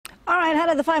right, how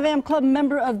did the 5 a.m. Club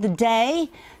member of the day?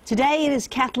 Today it is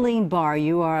Kathleen Barr.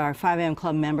 You are our 5 a.m.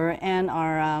 Club member and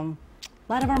our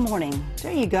light of our morning.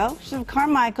 There you go. She's from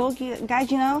Carmichael.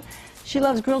 Guys, you know, she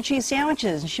loves grilled cheese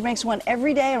sandwiches. And she makes one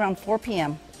every day around 4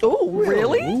 p.m. Oh,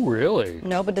 really? Oh, really?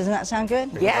 No, but doesn't that sound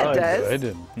good? Yeah, it does.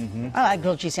 Good. I like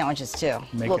grilled cheese sandwiches too.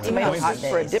 Little tomato sauce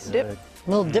for a dip.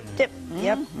 Little dip.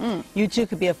 Yep. You too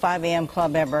could be a 5 a.m.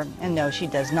 Club member. And no, she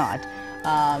does not.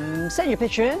 Send your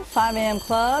picture in, 5 a.m.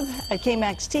 Club at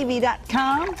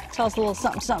kmaxtv.com. Tell us a little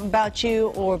something about you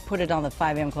or put it on the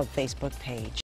 5 a.m. Club Facebook page.